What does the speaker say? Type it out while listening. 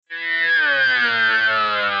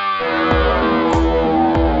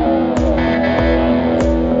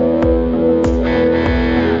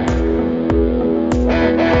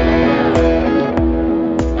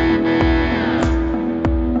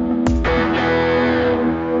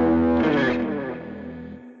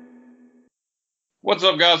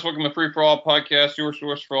What's up, guys? Welcome to Free For All Podcast, your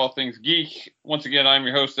source for all things geek. Once again, I'm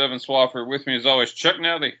your host, Evan Swafford. With me, as always, Chuck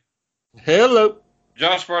Nelly. Hello.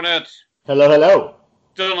 Josh Barnett. Hello, hello.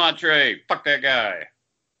 Still not Trey. Fuck that guy.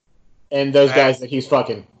 And those guys that he's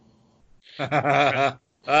fucking. I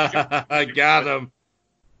got him.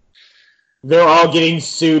 They're all getting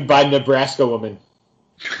sued by Nebraska women.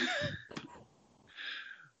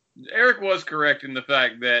 Eric was correct in the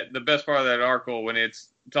fact that the best part of that article, when it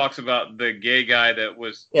talks about the gay guy that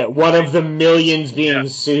was... Yeah, one of the millions being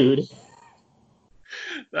sued.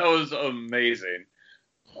 That was amazing.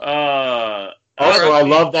 Also, I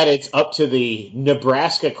love that it's up to the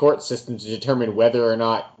Nebraska court system to determine whether or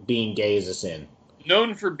not being gay is a sin.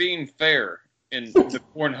 Known for being fair in the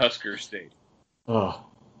Cornhusker state. Oh.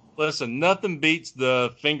 Listen, nothing beats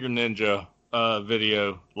the Finger Ninja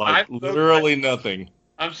video. Like, literally nothing.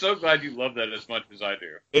 I'm so glad you love that as much as I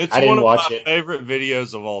do. It's one of my favorite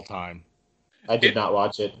videos of all time. I did not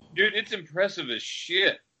watch it. Dude, it's impressive as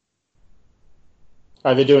shit.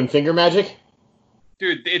 Are they doing finger magic?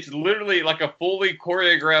 Dude, it's literally like a fully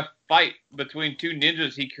choreographed fight between two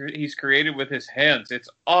ninjas he's created with his hands. It's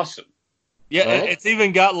awesome. Yeah, it's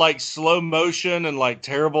even got like slow motion and like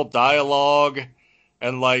terrible dialogue.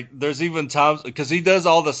 And like there's even times, because he does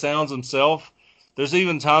all the sounds himself, there's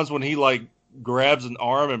even times when he like grabs an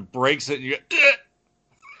arm and breaks it and you go, "Ugh!"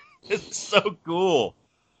 It's so cool.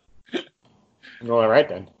 Well, all right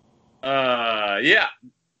then. Yeah,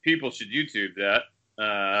 people should YouTube that.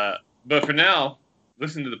 But for now,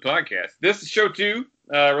 listen to the podcast. This is show 2,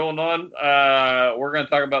 rolling on. We're going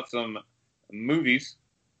to talk about some movies.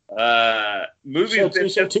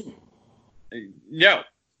 Movies. Show two. No,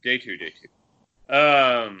 day 2.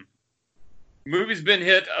 Movies been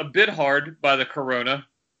hit a bit hard by the corona.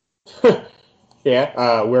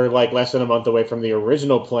 Yeah, we're like less than a month away from the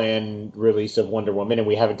original planned release of Wonder Woman, and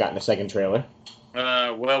we haven't gotten a second trailer.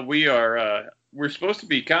 Well, we're supposed to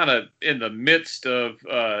be kind of in the midst of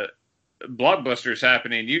blockbusters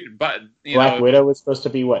happening. Black Widow was supposed to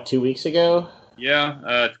be, 2 weeks ago? Yeah,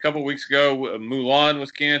 a couple weeks ago, Mulan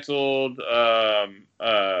was canceled.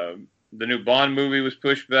 The new Bond movie was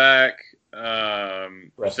pushed back.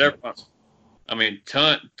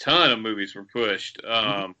 Ton of movies were pushed.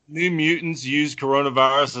 New Mutants use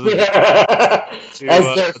coronavirus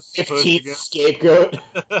as their 15th scapegoat.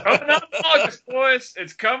 Coming out in August, boys.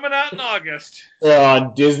 It's coming out in August.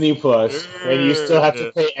 On Disney Plus, and you still have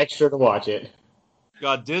to pay extra to watch it.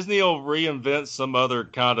 God, Disney will reinvent some other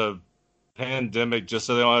kind of pandemic just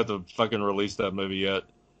so they don't have to fucking release that movie yet.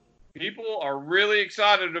 People are really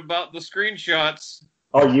excited about the screenshots.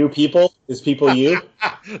 Are you people? Is people you?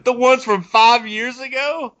 The ones from 5 years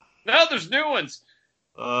ago? No, there's new ones.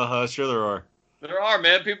 Sure there are. There are,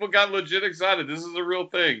 man. People got legit excited. This is a real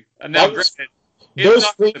thing. And now, now, those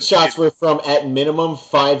screenshots were from, at minimum,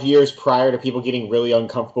 5 years prior to people getting really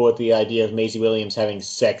uncomfortable with the idea of Maisie Williams having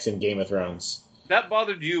sex in Game of Thrones. That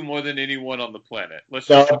bothered you more than anyone on the planet.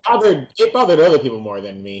 It bothered other people more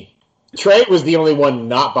than me. Trey was the only one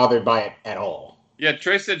not bothered by it at all. Yeah,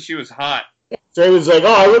 Trey said she was hot. Trey was like,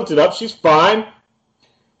 I looked it up. She's fine.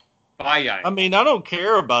 I mean, I don't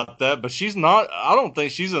care about that, but she's not. I don't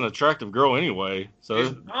think she's an attractive girl anyway. So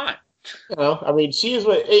she's not. She is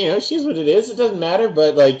what she's what it is. It doesn't matter,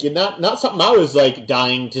 but not something I was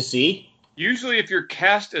going to see. Usually, if you're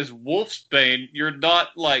cast as Wolfsbane, you're not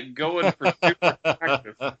going for super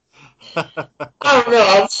attractive. I don't know.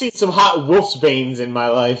 I've seen some hot Wolfsbanes in my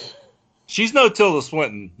life. She's no Tilda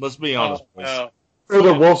Swinton. Let's be honest.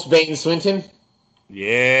 Tilda Wolfsbane Swinton.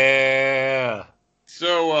 Yeah.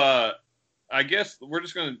 So, I guess we're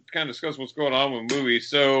just going to kind of discuss what's going on with movies.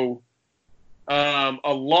 So, a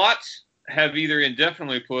lot have either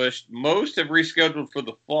indefinitely pushed, most have rescheduled for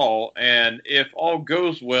the fall, and if all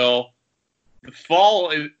goes well, the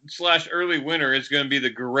fall / early winter is going to be the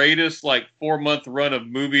greatest 4-month run of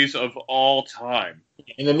movies of all time.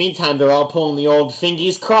 In the meantime, they're all pulling the old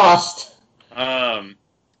fingies crossed.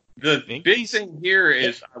 The big thing here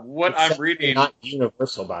is what I'm reading. Not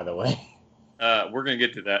Universal, by the way. We're going to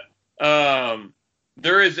get to that.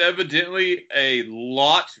 There is evidently a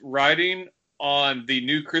lot riding on the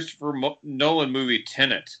new Christopher Nolan movie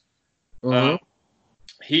Tenet. Mm-hmm.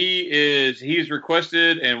 He's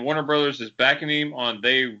requested, and Warner Brothers is backing him on.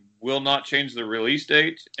 They will not change the release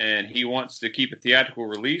date, and he wants to keep a theatrical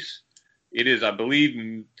release. It is, I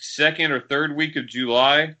believe, second or third week of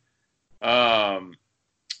July.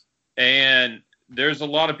 And there's a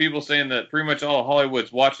lot of people saying that pretty much all of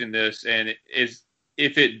Hollywood's watching this, and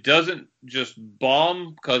if it doesn't just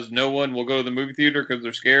bomb because no one will go to the movie theater because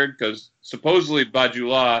they're scared, because supposedly by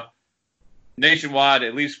July, nationwide,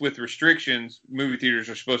 at least with restrictions, movie theaters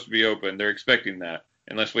are supposed to be open. They're expecting that.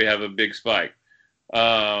 unless we have a big spike.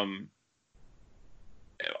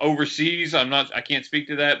 Overseas, I can't speak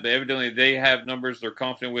to that, but evidently they have numbers they're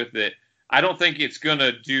confident with that. I don't think it's going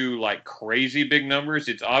to do like crazy big numbers.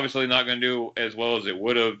 It's obviously not going to do as well as it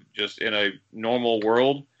would have just in a normal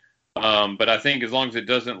world. But I think as long as it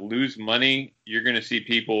doesn't lose money, you're going to see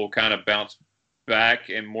people kind of bounce back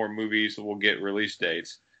and more movies will get release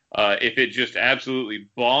dates. If it just absolutely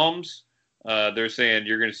bombs, they're saying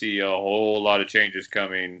you're going to see a whole lot of changes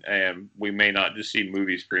coming, and we may not just see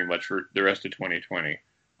movies pretty much for the rest of 2020.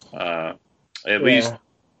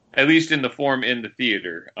 At least in the form in the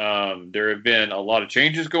theater. There have been a lot of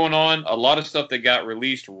changes going on. A lot of stuff that got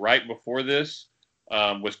released right before this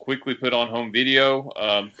was quickly put on home video,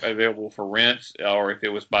 available for rent, or if it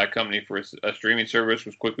was by a company for a streaming service,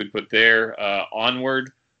 was quickly put there.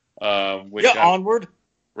 Onward. Onward.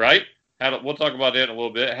 Right? We'll talk about that in a little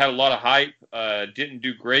bit. Had a lot of hype. Didn't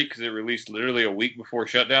do great because it released literally a week before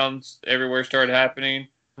shutdowns everywhere started happening.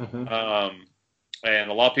 Mm-hmm.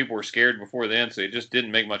 And a lot of people were scared before then, so it just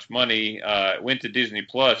didn't make much money. It went to Disney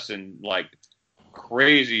Plus and like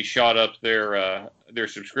crazy shot up their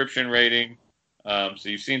subscription rating. So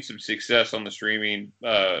you've seen some success on the streaming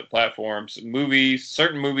platforms.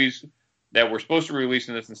 Certain movies that were supposed to be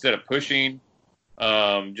releasing this instead of pushing,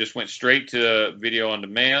 just went straight to video on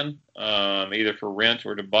demand, either for rent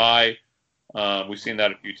or to buy. We've seen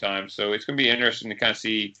that a few times, so it's going to be interesting to kind of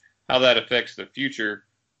see how that affects the future.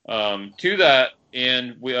 To that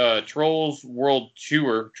end, Trolls World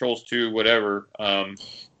Tour, Trolls 2, whatever.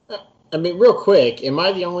 I mean, real quick, am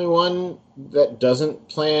I the only one that doesn't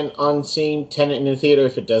plan on seeing Tenet in the theater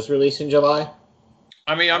if it does release in July?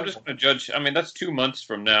 I mean, I'm just going to judge. I mean, that's 2 months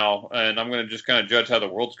from now, and I'm going to just kind of judge how the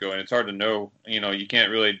world's going. It's hard to know. You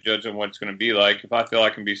can't really judge on what it's going to be like. If I feel I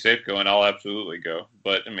can be safe going, I'll absolutely go.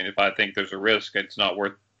 But, I mean, if I think there's a risk, it's not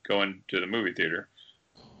worth going to the movie theater.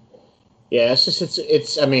 Yeah,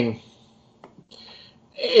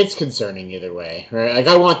 it's concerning either way, right? Like,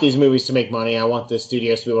 I want these movies to make money. I want the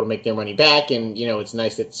studios to be able to make their money back. And, it's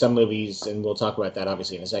nice that some movies, and we'll talk about that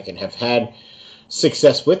obviously in a second, have had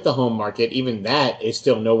success with the home market. Even that is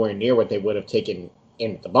still nowhere near what they would have taken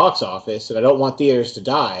in the box office. And I don't want theaters to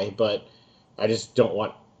die, but I just don't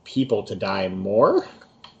want people to die more.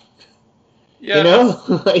 Yeah.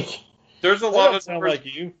 Like, there's a lot of sound like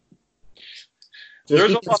you.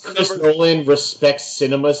 There's a lot of Chris Nolan respects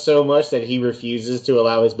cinema so much that he refuses to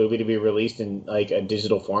allow his movie to be released in like a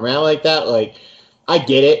digital format like that. Like, I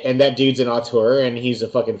get it, and that dude's an auteur, and he's a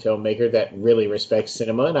fucking filmmaker that really respects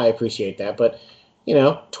cinema, and I appreciate that. But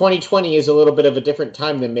 2020 is a little bit of a different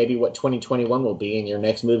time than maybe what 2021 will be, and your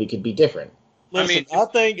next movie could be different. Listen, I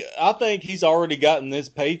think he's already gotten his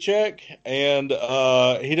paycheck, and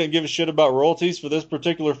he didn't give a shit about royalties for this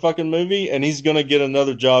particular fucking movie, and he's gonna get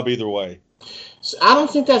another job either way. So I don't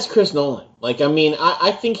think that's Chris Nolan. Like, I mean,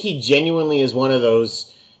 I think he genuinely is one of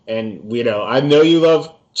those, and, I know you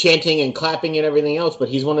love chanting and clapping and everything else, but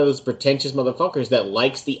he's one of those pretentious motherfuckers that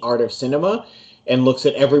likes the art of cinema and looks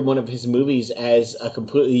at every one of his movies as a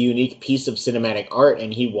completely unique piece of cinematic art,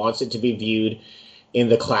 and he wants it to be viewed in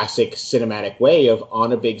the classic cinematic way of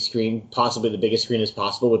on a big screen, possibly the biggest screen as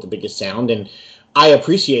possible with the biggest sound, and I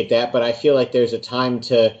appreciate that, but I feel like there's a time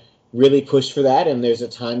to really push for that, and there's a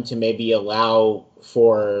time to maybe allow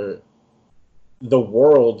for the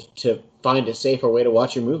world to find a safer way to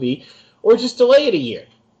watch your movie, or just delay it a year.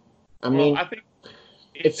 I think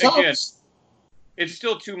it's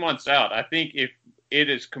still 2 months out. I think if it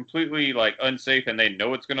is completely like unsafe and they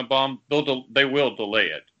know it's going to bomb, they will delay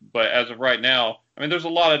it. But as of right now, I mean, there's a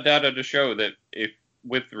lot of data to show that if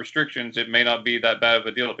with restrictions, it may not be that bad of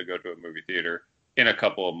a deal to go to a movie theater in a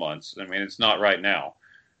couple of months. I mean, it's not right now.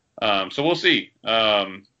 So we'll see. But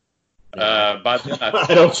I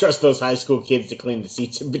don't trust those high school kids to clean the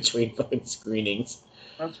seats in between fucking screenings.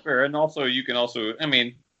 That's fair. And also,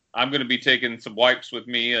 I'm going to be taking some wipes with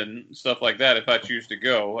me and stuff like that if I choose to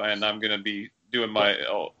go, and I'm going to be doing my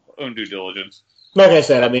own due diligence. Like I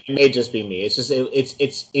said, I mean, it may just be me. It's just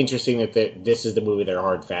it's interesting that this is the movie they're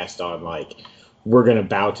hard fast on. Like, we're going to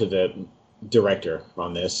bow to the director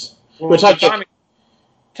on this, which I get.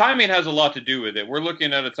 Timing has a lot to do with it. We're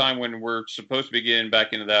looking at a time when we're supposed to be getting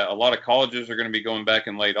back into that. A lot of colleges are going to be going back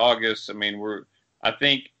in late August. I mean, I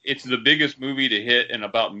think it's the biggest movie to hit in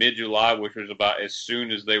about mid-July, which was about as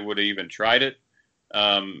soon as they would have even tried it.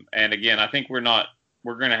 And again, I think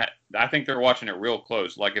I think they're watching it real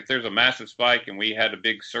close. Like, if there's a massive spike and we had a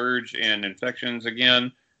big surge in infections again,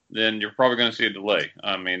 then you're probably going to see a delay.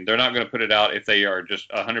 I mean, they're not going to put it out if they are just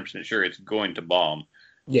 100% sure it's going to bomb.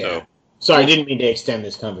 Yeah. So, sorry, I didn't mean to extend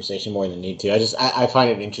this conversation more than need to. I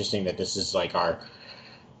find it interesting that this is like our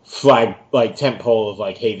like tentpole of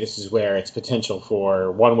like, hey, this is where it's potential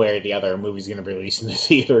for one way or the other a movie's going to be released in the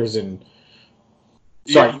theaters. And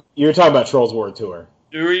sorry, you're talking about Trolls World Tour.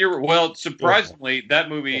 Well, surprisingly, that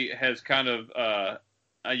movie has kind of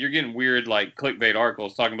you're getting weird like clickbait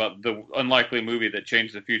articles talking about the unlikely movie that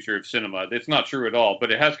changed the future of cinema. It's not true at all,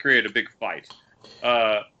 but it has created a big fight.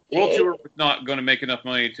 World Tour was not going to make enough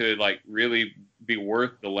money to like really be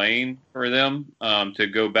worth the lane for them to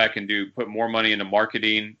go back and put more money into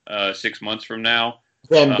marketing 6 months from now.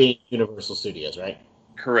 Them being Universal Studios, right?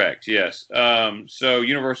 Correct. Yes. So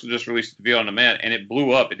Universal just released the video on demand, and it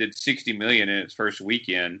blew up. It did $60 million in its first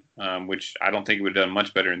weekend, which I don't think it would have done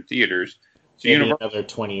much better in theaters. So maybe another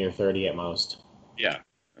 20 or 30 at most. Yeah,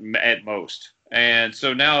 at most. And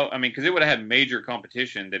so now, I mean, because it would have had major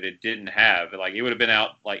competition that it didn't have. Like it would have been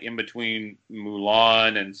out like in between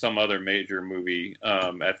Mulan and some other major movie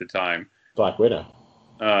at the time. Black Widow.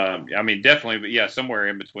 I mean, definitely, but yeah, somewhere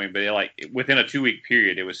in between. But like within a 2-week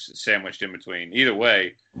period, it was sandwiched in between. Either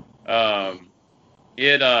way,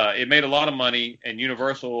 it made a lot of money, and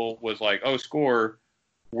Universal was like, "Oh, score!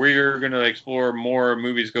 We're going to explore more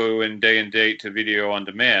movies go in day and date to video on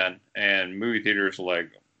demand." And movie theaters were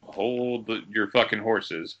like, "Hold your fucking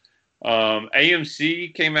horses."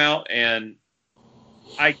 AMC came out, and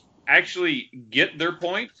I actually get their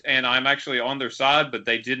point, and I'm actually on their side, but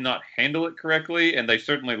they did not handle it correctly, and they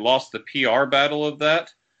certainly lost the PR battle of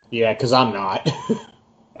that. Yeah, because I'm not.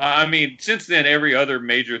 I mean, since then, every other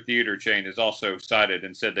major theater chain has also cited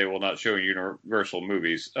and said they will not show Universal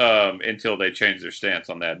movies until they change their stance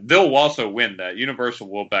on that. They'll also win that. Universal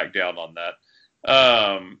will back down on that.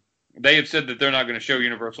 They have said that they're not going to show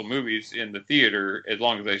Universal movies in the theater as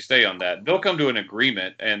long as they stay on that. They'll come to an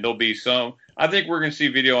agreement, and there'll be some. I think we're going to see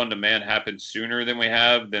video on demand happen sooner than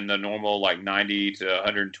the normal like 90 to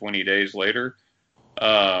 120 days later.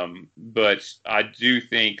 But I do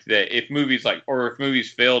think that if movies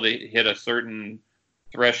fail to hit a certain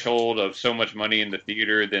threshold of so much money in the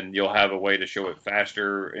theater, then you'll have a way to show it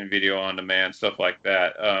faster in video on demand, stuff like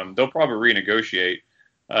that. They'll probably renegotiate.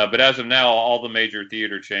 But as of now, all the major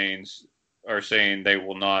theater chains are saying they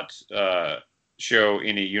will not show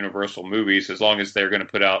any Universal movies as long as they're going to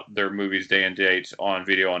put out their movies day and date on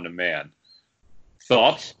video on demand.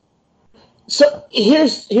 Thoughts? So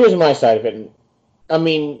here's my side of it. I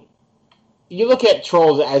mean, you look at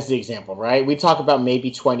Trolls as the example, right? We talk about maybe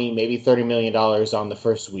 $20, maybe $30 million on the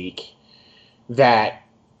first week that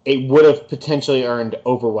it would have potentially earned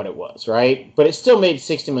over what it was, right? But it still made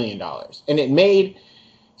 $60 million. And it made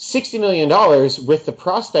 $60 million with the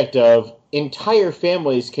prospect of entire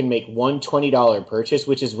families can make one $20 purchase,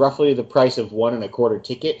 which is roughly the price of 1 1/4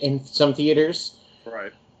 ticket in some theaters.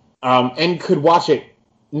 Right. And could watch it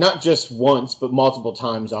not just once, but multiple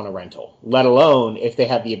times on a rental, let alone if they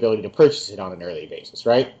have the ability to purchase it on an early basis,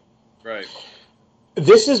 right? Right.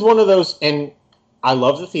 This is one of those, and I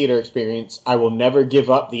love the theater experience. I will never give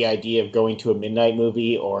up the idea of going to a midnight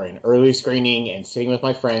movie or an early screening and sitting with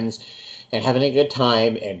my friends and having a good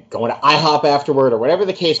time and going to IHOP afterward or whatever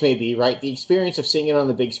the case may be, right? The experience of seeing it on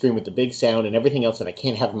the big screen with the big sound and everything else that I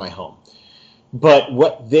can't have in my home. But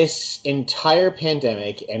what this entire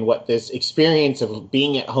pandemic and what this experience of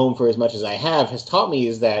being at home for as much as I have has taught me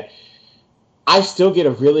is that I still get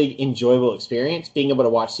a really enjoyable experience being able to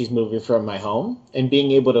watch these movies from my home and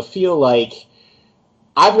being able to feel like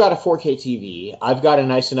I've got a 4K TV, I've got a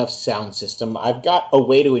nice enough sound system, I've got a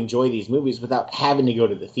way to enjoy these movies without having to go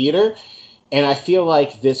to the theater. And I feel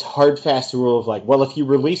like this hard, fast rule of like, well, if you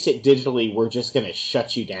release it digitally, we're just going to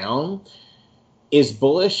shut you down is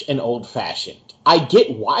bullish and old-fashioned. I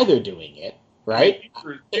get why they're doing it, right?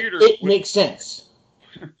 It makes sense.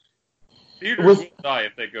 Theaters will die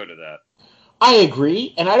if they go to that. I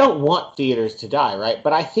agree, and I don't want theaters to die, right?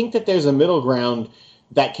 But I think that there's a middle ground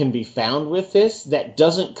that can be found with this that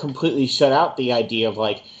doesn't completely shut out the idea of,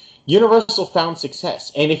 like, Universal found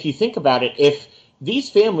success. And if you think about it, if these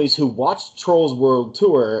families who watched Trolls World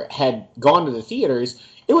Tour had gone to the theaters,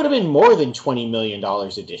 it would have been more than $20 million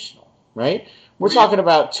additional, right? We're talking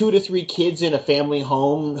about 2 to 3 kids in a family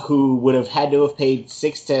home who would have had to have paid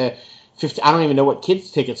 $6 to $15. I don't even know what kids'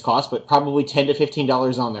 tickets cost, but probably $10 to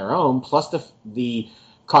 $15 on their own, plus the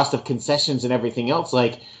cost of concessions and everything else.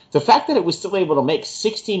 Like the fact that it was still able to make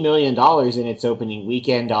 $60 million in its opening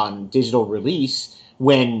weekend on digital release,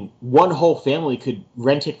 when one whole family could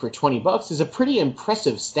rent it for $20, is a pretty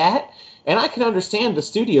impressive stat. And I can understand the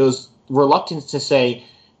studio's reluctance to say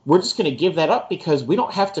we're just going to give that up because we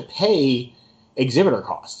don't have to pay exhibitor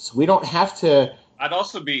costs. We don't have to. I'd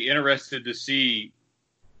also be interested to see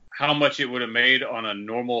how much it would have made on a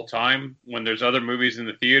normal time when there's other movies in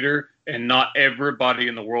the theater and not everybody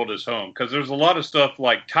in the world is home. Because there's a lot of stuff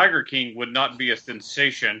like Tiger King would not be a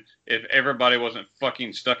sensation if everybody wasn't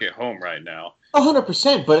fucking stuck at home right now.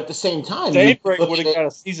 100%, but at the same time, Daybreak would have got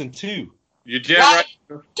a season 2. You damn right.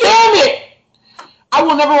 Damn it! I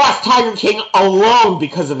will never watch Tiger King alone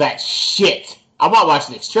because of that shit. I'm not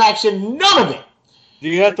watching Extraction, none of it. Do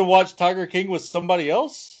you have to watch Tiger King with somebody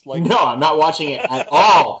else? No, I'm not watching it at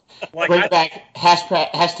all. Bring back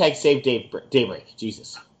hashtag save Daybreak.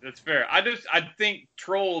 Jesus. That's fair. I think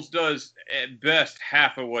Trolls does at best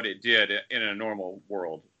half of what it did in a normal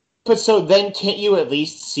world. But so then can't you at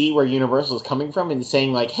least see where Universal is coming from and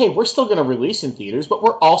saying like, hey, we're still going to release in theaters, but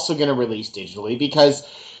we're also going to release digitally because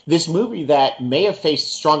this movie that may have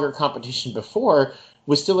faced stronger competition before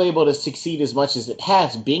was still able to succeed as much as it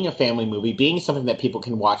has, being a family movie, being something that people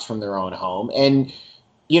can watch from their own home, and,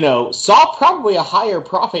 saw probably a higher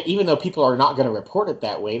profit, even though people are not going to report it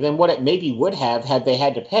that way, than what it maybe would have had they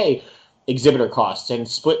had to pay exhibitor costs and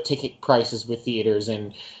split ticket prices with theaters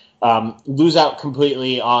and lose out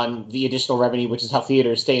completely on the additional revenue, which is how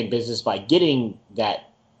theaters stay in business by getting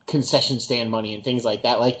that concession stand money and things like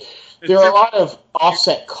that. Like, there are a lot of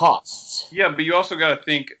offset costs. Yeah, but you also got to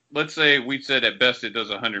think. Let's say we said at best it does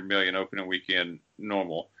 $100 million opening weekend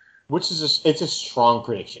normal, which is it's a strong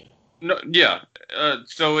prediction. No, yeah.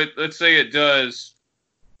 So let's say it does.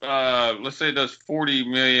 Let's say it does 40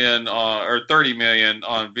 million or 30 million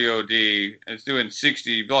on VOD. It's doing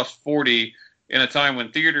 60. You lost 40 in a time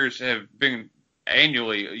when theaters have been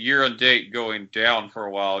annually year on date going down for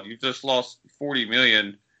a while. You just lost 40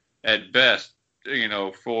 million at best.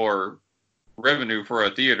 For revenue for a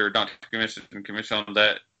theater, not to commission on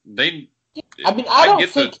that. I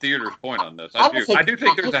get the theater's point on this. I do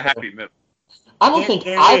think there's a happy middle. I don't think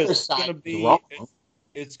either side is wrong.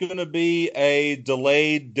 It's going to be a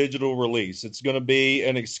delayed digital release. It's going to be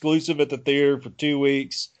an exclusive at the theater for 2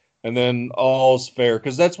 weeks, and then all's fair.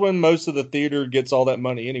 Because that's when most of the theater gets all that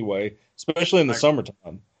money anyway, especially in the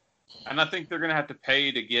summertime. And I think they're going to have to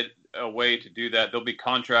pay to get a way to do that. There'll be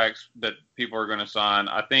contracts that people are going to sign.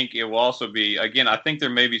 I think it will also be, again, I think there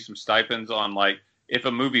may be some stipends on, like, if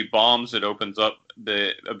a movie bombs, it opens up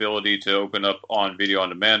the ability to open up on video on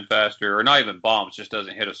demand faster, or not even bombs, just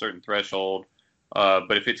doesn't hit a certain threshold.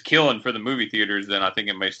 But if it's killing for the movie theaters, then I think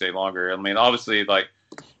it may stay longer. I mean, obviously, like,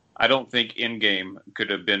 I don't think Endgame could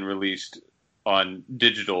have been released on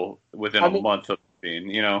digital within a month of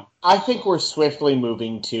being, I think we're swiftly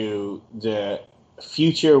moving to the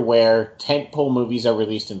future where tentpole movies are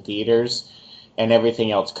released in theaters and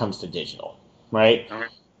everything else comes to digital, right?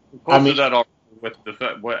 That with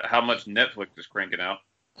how much Netflix is cranking out.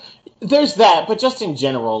 There's that, but just in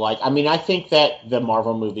general, I think that the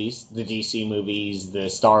Marvel movies, the DC movies,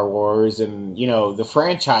 the Star Wars, and, the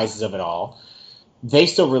franchises of it all, they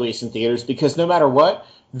still release in theaters because no matter what,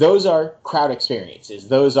 those are crowd experiences.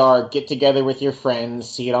 Those are get together with your friends,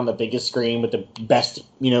 see it on the biggest screen with the best,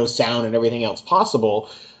 sound and everything else possible.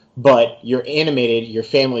 But your animated, your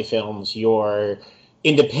family films, your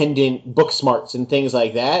independent book smarts and things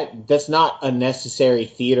like that, that's not a necessary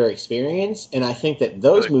theater experience. And I think that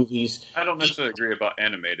those movies... I don't necessarily agree about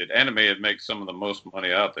animated. Animated makes some of the most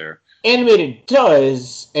money out there. Animated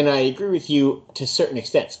does, and I agree with you to certain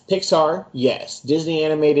extents. Pixar, yes. Disney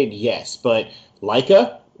animated, yes. But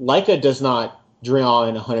Leica does not draw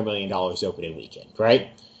in $100 million opening weekend, right?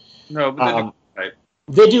 No, but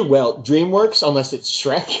they do well. DreamWorks, unless it's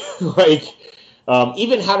Shrek,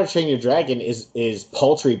 even How to Train Your Dragon is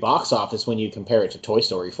paltry box office when you compare it to Toy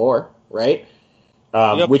Story 4, right?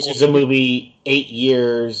 Which is a movie 8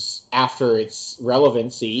 years after its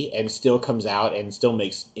relevancy and still comes out and still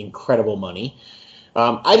makes incredible money.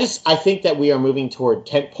 I think that we are moving toward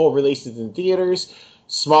tentpole releases in theaters,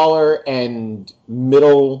 smaller and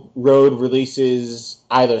middle road releases,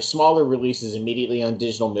 either smaller releases immediately on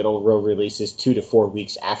digital, middle road releases 2 to 4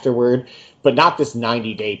 weeks afterward, but not this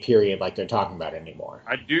 90-day period like they're talking about anymore.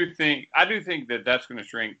 I do think that that's going to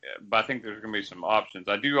shrink, but I think there's going to be some options.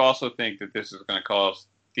 I do also think that this is going to cause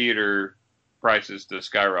theater prices to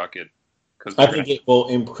skyrocket. I think it will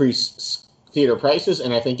increase theater prices,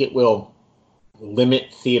 and I think it will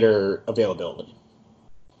limit theater availability.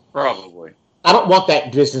 Probably. I don't want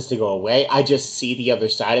that business to go away. I just see the other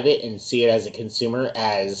side of it and see it as a consumer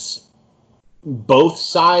as both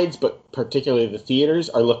sides, but particularly the theaters,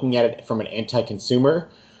 are looking at it from an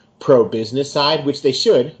anti-consumer, pro-business side, which they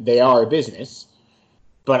should. They are a business.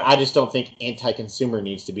 But I just don't think anti-consumer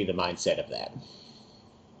needs to be the mindset of that.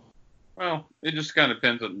 Well, it just kind of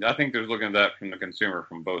depends. I think there's looking at that from the consumer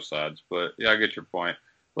from both sides. But, yeah, I get your point.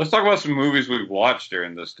 Let's talk about some movies we've watched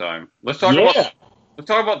during this time. Let's talk about Let's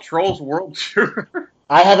talk about Trolls World Tour.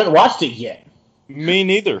 I haven't watched it yet. Me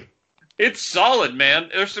neither. It's solid, man.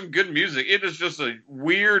 There's some good music. It is just a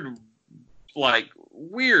weird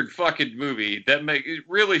fucking movie that it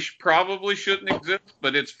really probably shouldn't exist,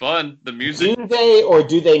 but it's fun. The music. Do they or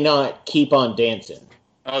do they not keep on dancing?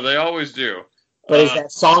 Oh, they always do. But is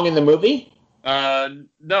that song in the movie?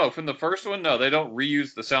 No, from the first one, no, they don't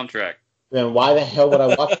reuse the soundtrack. Then why the hell would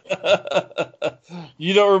I watch it?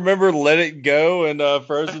 You don't remember Let It Go and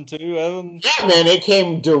Frozen 2, Evan? Yeah, man, it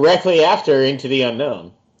came directly after Into the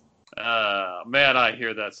Unknown. Man, I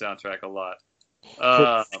hear that soundtrack a lot.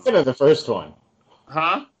 Second or the first one?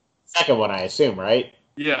 Huh? Second one, I assume, right?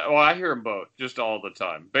 Yeah, well, I hear them both, just all the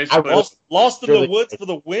time. Basically, Lost in the Woods for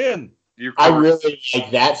the win. I really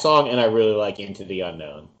like that song, and I really like Into the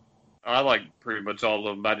Unknown. I like pretty much all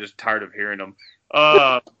of them. I'm just tired of hearing them.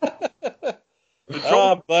 But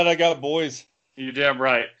I got boys. You're damn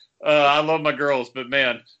right. I love my girls, but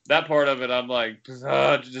man, that part of it, I'm like,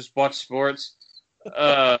 just watch sports.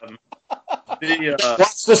 What's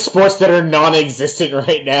the sports that are non-existent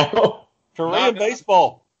right now? Korean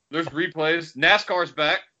baseball. There's replays. NASCAR's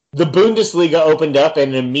back. The Bundesliga opened up,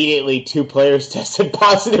 and immediately 2 players tested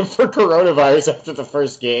positive for coronavirus after the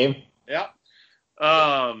first game. Yeah.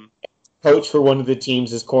 Coach for one of the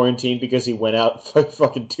teams is quarantined because he went out for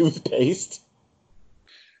fucking toothpaste.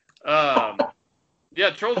 Yeah,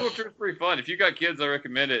 Trolls World Tour is pretty fun. If you got kids, I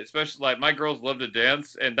recommend it. Especially like my girls love to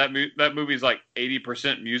dance, and that movie's like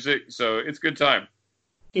 80% music, so it's a good time.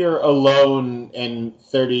 You're alone and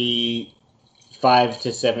 35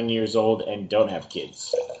 to 7 years old and don't have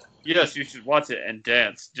kids. Yes, you should watch it and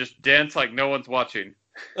dance. Just dance like no one's watching.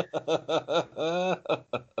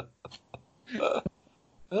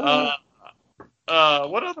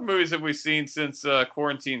 What other movies have we seen since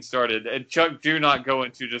quarantine started? And Chuck, do not go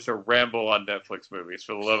into just a ramble on Netflix movies,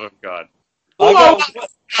 for the love of God.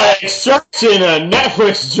 Extraction, a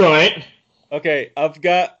Netflix joint. Okay, I've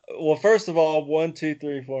got. Well, first of all, 1, 2,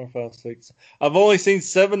 3, 4, 5, 6. I've only seen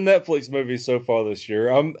 7 Netflix movies so far this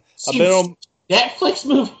year. I've been on Netflix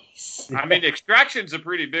movies. I mean, Extraction's a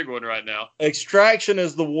pretty big one right now. Extraction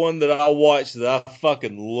is the one that I watched that I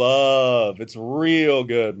fucking love. It's real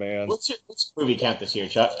good, man. What's your movie count this year,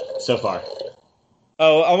 Chuck? So far?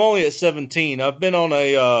 Oh, I'm only at 17. I've been on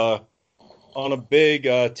a big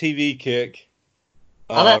TV kick.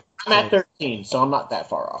 I'm at 13, so I'm not that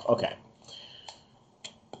far off. Okay.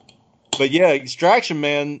 But yeah, Extraction,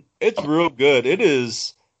 man, it's real good. It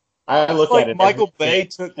is. I look at it. Michael Bay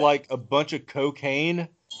took like a bunch of cocaine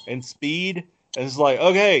and speed, and it's like,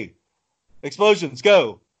 okay, explosions,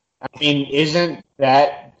 go. I mean, isn't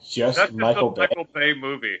that just That's Michael Bay? Michael Bay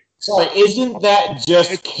movie. Sorry, isn't that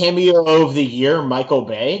just cameo of the year, Michael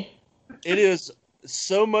Bay? It is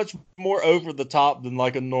so much more over the top than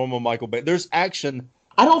like a normal Michael Bay. There's action.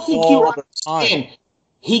 I don't think you understand.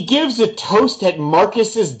 He gives a toast at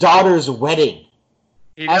Marcus's daughter's wedding.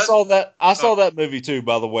 I saw that movie too,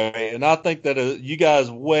 by the way, and I think that you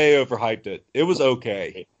guys way overhyped it. It was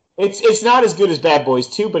okay. It's not as good as Bad Boys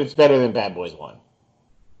 2, but it's better than Bad Boys 1.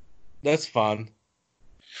 That's fine.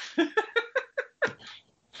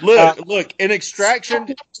 Look, in Extraction,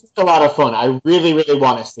 it's a lot of fun. I really, really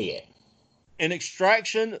want to see it. In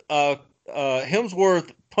Extraction,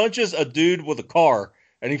 Hemsworth punches a dude with a car,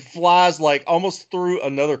 and he flies like almost through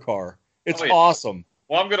another car. It's awesome.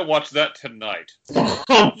 Well, I'm going to watch that tonight.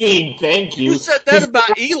 I mean, thank you. You said that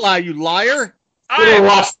about Eli, you liar.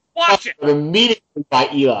 Watch it. Immediately by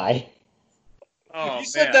Eli. Oh, you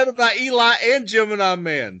said that about Eli and Gemini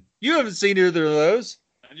Man. You haven't seen either of those.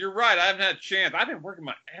 You're right. I haven't had a chance. I've been working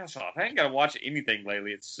my ass off. I ain't got to watch anything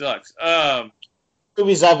lately. It sucks.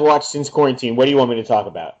 Movies I've watched since quarantine. What do you want me to talk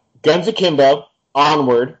about? Guns Akimbo,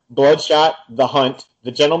 Onward, Bloodshot, The Hunt,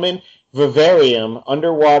 The Gentleman, Vivarium,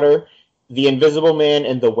 Underwater, The Invisible Man,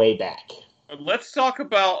 and The Way Back. Let's talk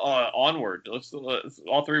about Onward. Let's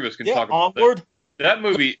all three of us can talk about Onward. That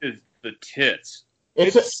movie is the tits.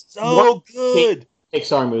 It's so good.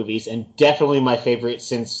 Pixar movies, and definitely my favorite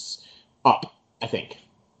since Up, I think.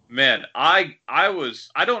 Man, I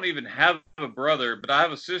don't even have a brother, but I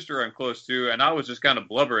have a sister I'm close to, and I was just kind of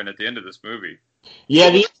blubbering at the end of this movie.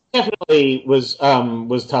 Yeah, the end definitely was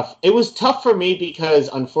tough. It was tough for me because,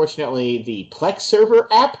 unfortunately, the Plex server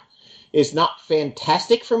app is not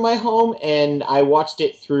fantastic for my home, and I watched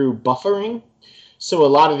it through buffering, so a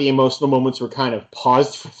lot of the emotional moments were kind of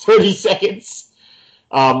paused for 30 seconds.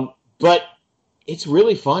 But it's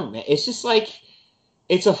really fun, man. It's just like,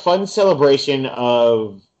 it's a fun celebration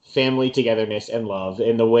of family togetherness and love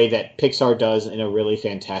in the way that Pixar does in a really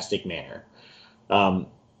fantastic manner.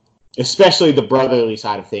 Especially the brotherly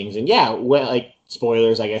side of things. And yeah, well, like,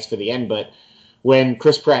 spoilers, I guess, for the end, but when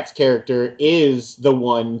Chris Pratt's character is the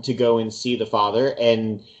one to go and see the father,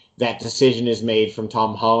 and that decision is made from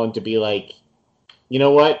Tom Holland to be like, you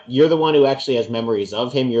know what? You're the one who actually has memories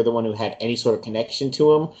of him. You're the one who had any sort of connection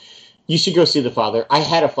to him. You should go see the father. I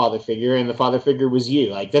had a father figure, and the father figure was you.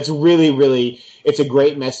 Like, that's really, really, it's a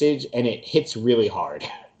great message, and it hits really hard.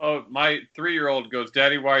 Oh, my 3-year-old goes,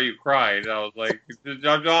 "Daddy, why are you crying?" And I was like,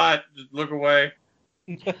 "I'm not. Just look away."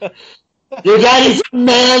 Your daddy's a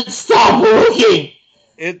man. Stop looking.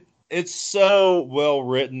 It's so well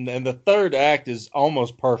written, and the third act is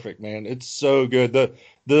almost perfect, man. It's so good.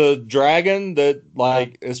 The dragon that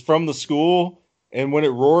like is from the school, and when it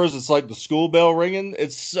roars, it's like the school bell ringing.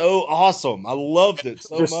 It's so awesome. I loved it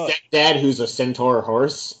so Your much. stepdad, who's a centaur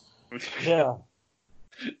horse. Yeah.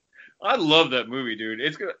 I love that movie, dude.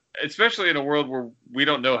 It's good, especially in a world where we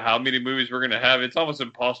don't know how many movies we're going to have. It's almost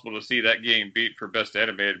impossible to see that game beat for best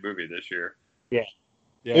animated movie this year. Yeah.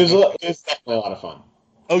 Yeah. It was definitely a lot of fun.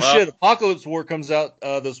 Oh shit! Apocalypse War comes out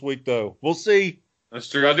this week, though. We'll see. That's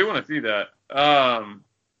true. I do want to see that.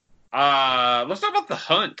 Let's talk about The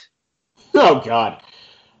Hunt. Oh god,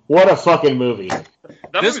 what a fucking movie!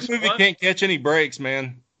 This movie can't catch any breaks,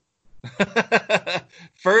 man.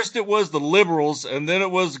 First it was the liberals, and then it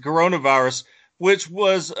was coronavirus, which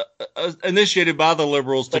was initiated by the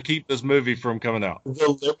liberals to keep this movie from coming out.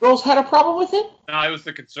 The liberals had a problem with it? No, it was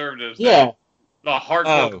the conservatives. Yeah. The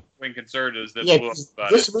hardcore wing conservatives that blew up about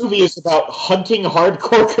this it. movie is about hunting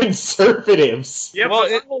hardcore conservatives. Yeah,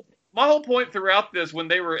 well, my whole point throughout this, when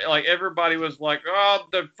they were like, everybody was like, "Oh,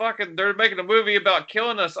 they're making a movie about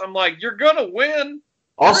killing us." I'm like, "You're gonna win."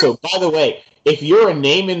 Also, by the way, if you're a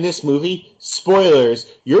name in this movie,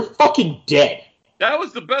 spoilers, you're fucking dead. That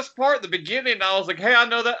was the best part at the beginning. I was like, "Hey, I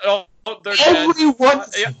know that." Oh, they're Everyone's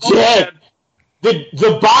dead. dead.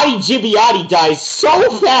 The body Gibbiati dies so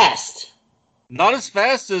fast. Not as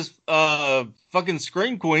fast as fucking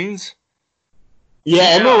Scream Queens. Yeah,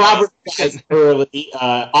 Emma Roberts dies early.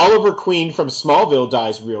 Oliver Queen from Smallville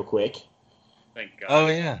dies real quick. Thank God. Oh,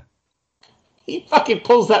 yeah. He fucking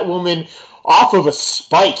pulls that woman off of a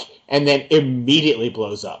spike and then immediately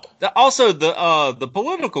blows up. Also, the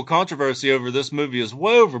political controversy over this movie is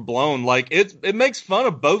way overblown. Like, it makes fun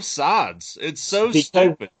of both sides. It's so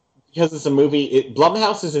stupid. Because it's a movie,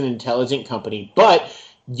 Blumhouse is an intelligent company, but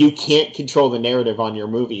you can't control the narrative on your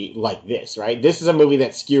movie like this, right? This is a movie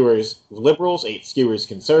that skewers liberals, it skewers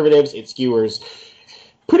conservatives, it skewers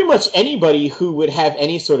pretty much anybody who would have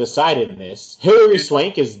any sort of side in this. Hilary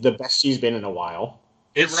Swank is the best she's been in a while.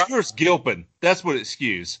 It skews Gilpin. That's what it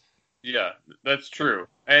skews. Yeah, that's true.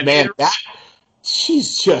 And man,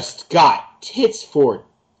 she's just got tits for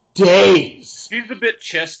days. She's a bit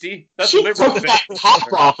chesty. She took that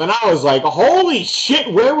top off, and I was like, holy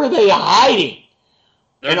shit, where were they hiding?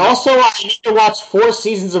 And also, I need to watch 4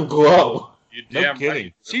 seasons of Glow. No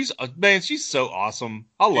kidding. Right. She's so awesome.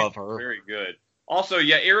 I love her. Very good. Also,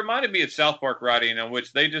 yeah, it reminded me of South Park writing, in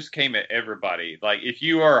which they just came at everybody. Like, if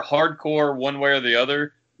you are hardcore one way or the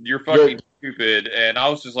other, you're fucking stupid. And I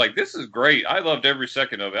was just like, this is great. I loved every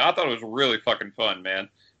second of it. I thought it was really fucking fun, man.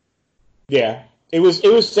 Yeah, it was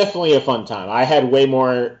definitely a fun time. I had way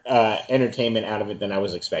more entertainment out of it than I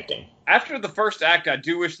was expecting. After the first act, I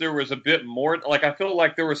do wish there was a bit more. Like, I feel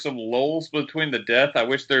like there were some lulls between the death. I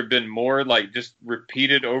wish there had been more, like, just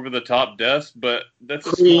repeated over-the-top deaths, but that's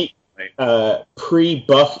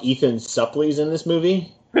pre-buff Ethan Suplee's in this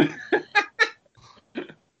movie.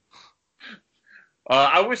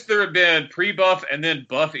 I wish there had been pre-buff and then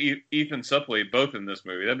buff Ethan Suplee both in this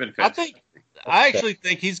movie. That'd been fantastic. I actually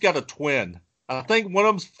think he's got a twin. I think one of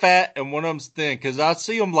them's fat and one of them's thin, because I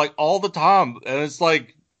see them like all the time, and it's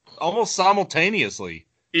like almost simultaneously.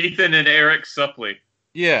 Ethan and Eric Suplee.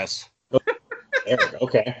 Yes. Eric,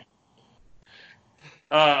 okay.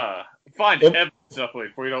 Fine, Evan Suplee,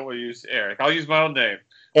 before you don't want to use Eric. I'll use my own name.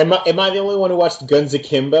 Am I the only one who watched Guns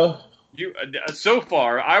Akimbo? So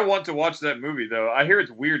far, I want to watch that movie, though. I hear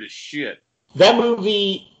it's weird as shit. That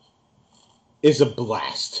movie is a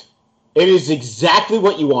blast. It is exactly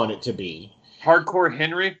what you want it to be. Hardcore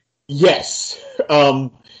Henry? Yes.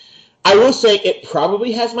 I will say it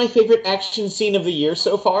probably has my favorite action scene of the year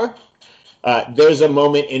so far. There's a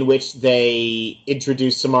moment in which they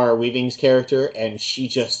introduce Samara Weaving's character, and she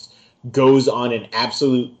just goes on an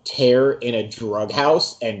absolute tear in a drug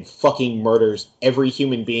house and fucking murders every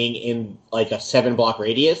human being in like a 7-block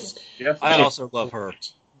radius. Yes, I also love her.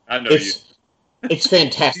 I know it's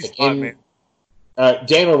fantastic. Fun,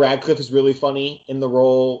 Daniel Radcliffe is really funny in the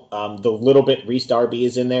role. The little bit Rhys Darby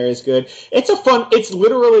is in there is good. It's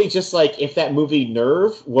literally just like if that movie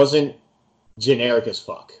Nerve wasn't generic as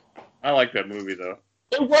fuck. I like that movie, though.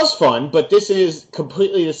 It was fun, but this is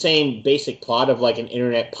completely the same basic plot of like an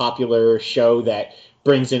internet popular show that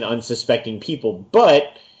brings in unsuspecting people.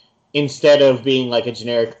 But instead of being like a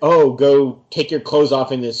generic, oh, go take your clothes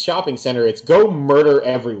off in this shopping center, it's go murder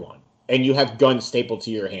everyone, and you have guns stapled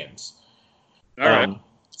to your hands. All right.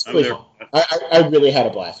 It's really fun. I really had a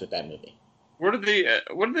blast with that movie. What are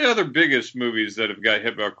the other biggest movies that have got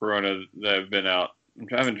hit by Corona that have been out? I'm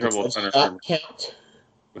having trouble Does understanding. that count?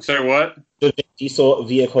 Say what? The Vin Diesel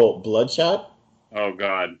vehicle Bloodshot? Oh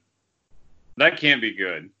God, that can't be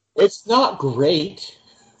good. It's not great.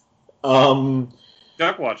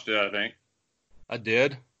 Chuck watched it, I think. I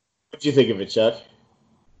did. What'd you think of it, Chuck?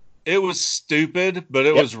 It was stupid, but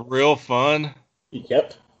it was real fun.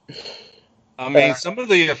 Yep. I mean, some of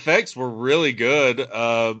the effects were really good.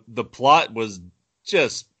 The plot was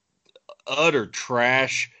just utter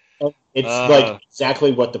trash. It's like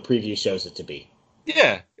exactly what the preview shows it to be.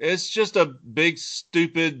 Yeah, it's just a big,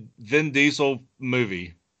 stupid Vin Diesel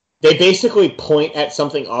movie. They basically point at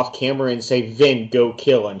something off camera and say, Vin, go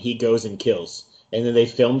kill, and he goes and kills. And then they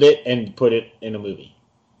filmed it and put it in a movie.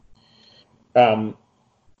 The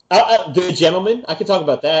Gentleman, I could talk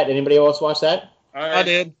about that. Anybody else watch that? I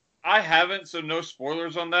did. I haven't, so no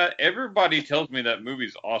spoilers on that. Everybody tells me that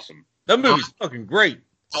movie's awesome. That movie's fucking great.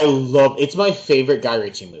 It's my favorite Guy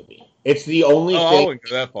Ritchie movie. It's the only thing. I wouldn't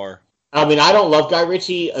go that far. I mean, I don't love Guy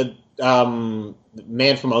Ritchie. Man from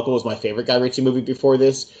U.N.C.L.E. was my favorite Guy Ritchie movie before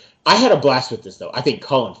this. I had a blast with this, though. I think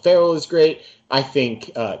Colin Farrell is great. I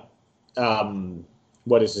think,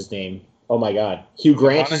 what is his name? Oh, my God. Hugh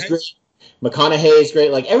Grant is great. McConaughey is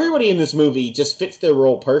great. Like, everybody in this movie just fits their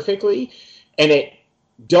role perfectly, and it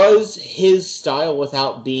does his style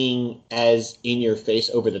without being as in-your-face,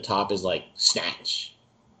 over-the-top as, like, Snatch,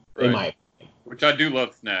 in my opinion. Which I do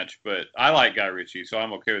love Snatch, but I like Guy Ritchie, so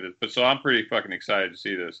I'm okay with it. But so I'm pretty fucking excited to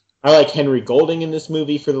see this. I like Henry Golding in this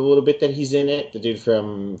movie for the little bit that he's in it. The dude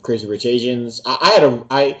from Crazy Rich Asians.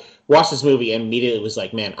 I watched this movie and immediately was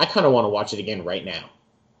like, man, I kind of want to watch it again right now.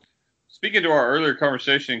 Speaking to our earlier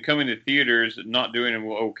conversation, coming to theaters, not doing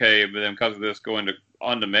okay, but then because of this, going to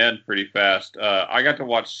on demand pretty fast. I got to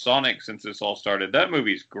watch Sonic since this all started. That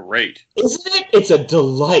movie's great, isn't it? It's a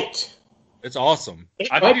delight. It's awesome.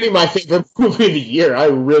 It might be my favorite movie of the year. I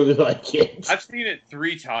really like it. I've seen it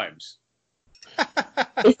 3 times.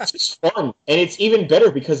 It's just fun, and it's even better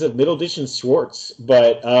because of Middleditch and Schwartz.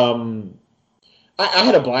 But I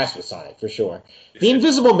had a blast with Sonic for sure. The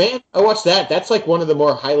Invisible Man, I watched that. That's like one of the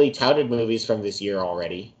more highly touted movies from this year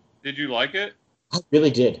already. Did you like it? I really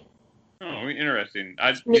did. Oh, interesting.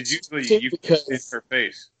 Usually you get in her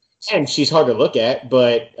face, and she's hard to look at,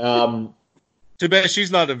 but. Too bad she's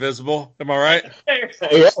not invisible. Am I right?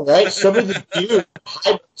 Yeah, right. Some of the dude,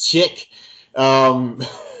 high chick. But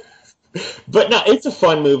no, it's a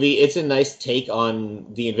fun movie. It's a nice take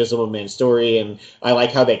on the Invisible Man story, and I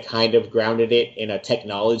like how they kind of grounded it in a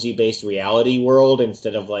technology-based reality world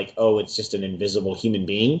instead of like, oh, it's just an invisible human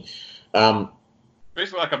being.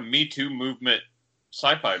 Basically like a Me Too movement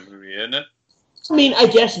sci-fi movie, isn't it? I mean, I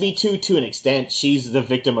guess Me Too to an extent. She's the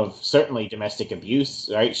victim of certainly domestic abuse,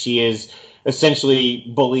 right? She is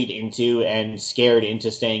essentially bullied into and scared into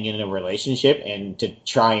staying in a relationship, and to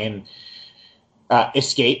try and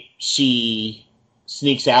escape, she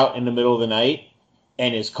sneaks out in the middle of the night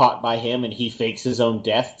and is caught by him, and he fakes his own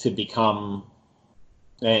death to become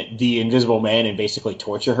the Invisible Man and basically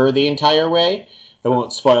torture her the entire way. I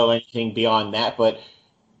won't spoil anything beyond that, but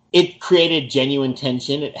it created genuine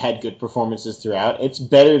tension. It had good performances throughout. It's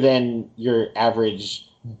better than your average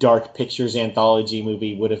Dark Pictures anthology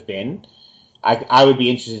movie would have been. I would be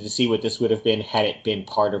interested to see what this would have been had it been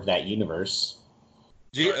part of that universe.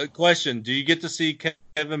 Question: do you get to see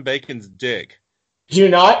Kevin Bacon's dick? Do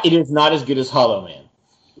not. It is not as good as Hollow Man.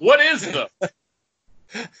 What is the?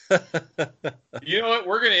 You know what?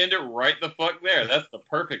 We're going to end it right the fuck there. That's the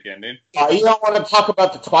perfect ending. You don't want to talk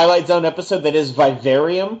about the Twilight Zone episode that is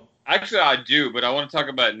Vivarium? Actually, I do, but I want to talk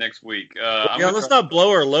about it next week. Let's not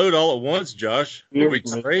blow our load all at once, Josh. We're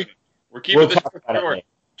keeping this short.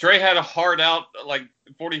 Trey had a hard out like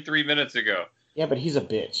 43 minutes ago. Yeah, but he's a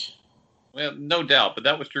bitch. Well, no doubt, but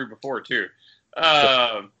that was true before, too.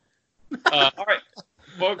 All right,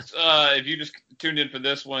 folks, if you just tuned in for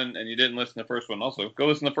this one and you didn't listen to the first one, also, go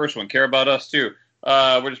listen to the first one. Care about us, too.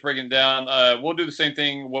 We're just breaking it down. We'll do the same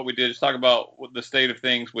thing, what we did, just talk about the state of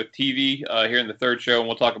things with TV here in the third show, and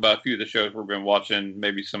we'll talk about a few of the shows we've been watching,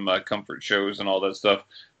 maybe some comfort shows and all that stuff.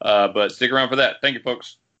 But stick around for that. Thank you,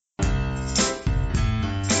 folks.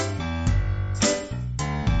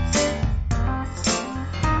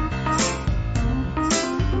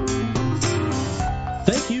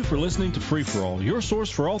 Thank you for listening to Free For All, your source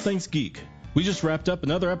for all things geek. We just wrapped up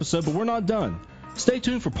another episode, but we're not done. Stay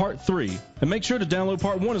tuned for part 3, and make sure to download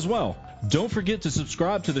part 1 as well. Don't forget to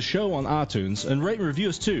subscribe to the show on iTunes and rate and review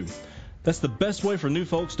us too. That's the best way for new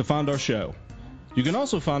folks to find our show. You can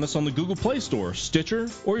also find us on the Google Play Store, Stitcher,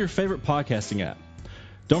 or your favorite podcasting app.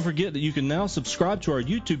 Don't forget that you can now subscribe to our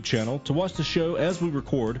YouTube channel to watch the show as we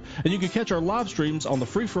record, and you can catch our live streams on the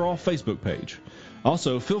Free For All Facebook page.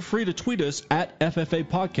 Also, feel free to tweet us at FFA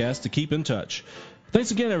Podcast to keep in touch.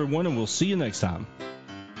 Thanks again, everyone, and we'll see you next time.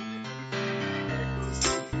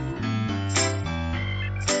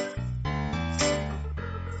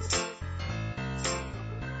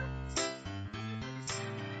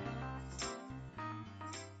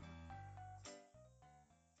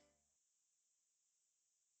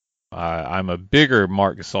 I'm a bigger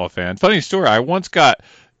Marc Gasol fan. Funny story, I once got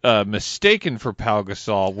mistaken for Pau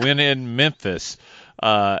Gasol when in Memphis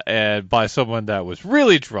and by someone that was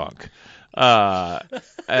really drunk. And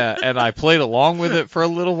I played along with it for a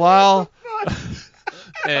little while.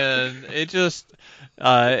 And it just,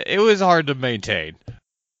 it was hard to maintain.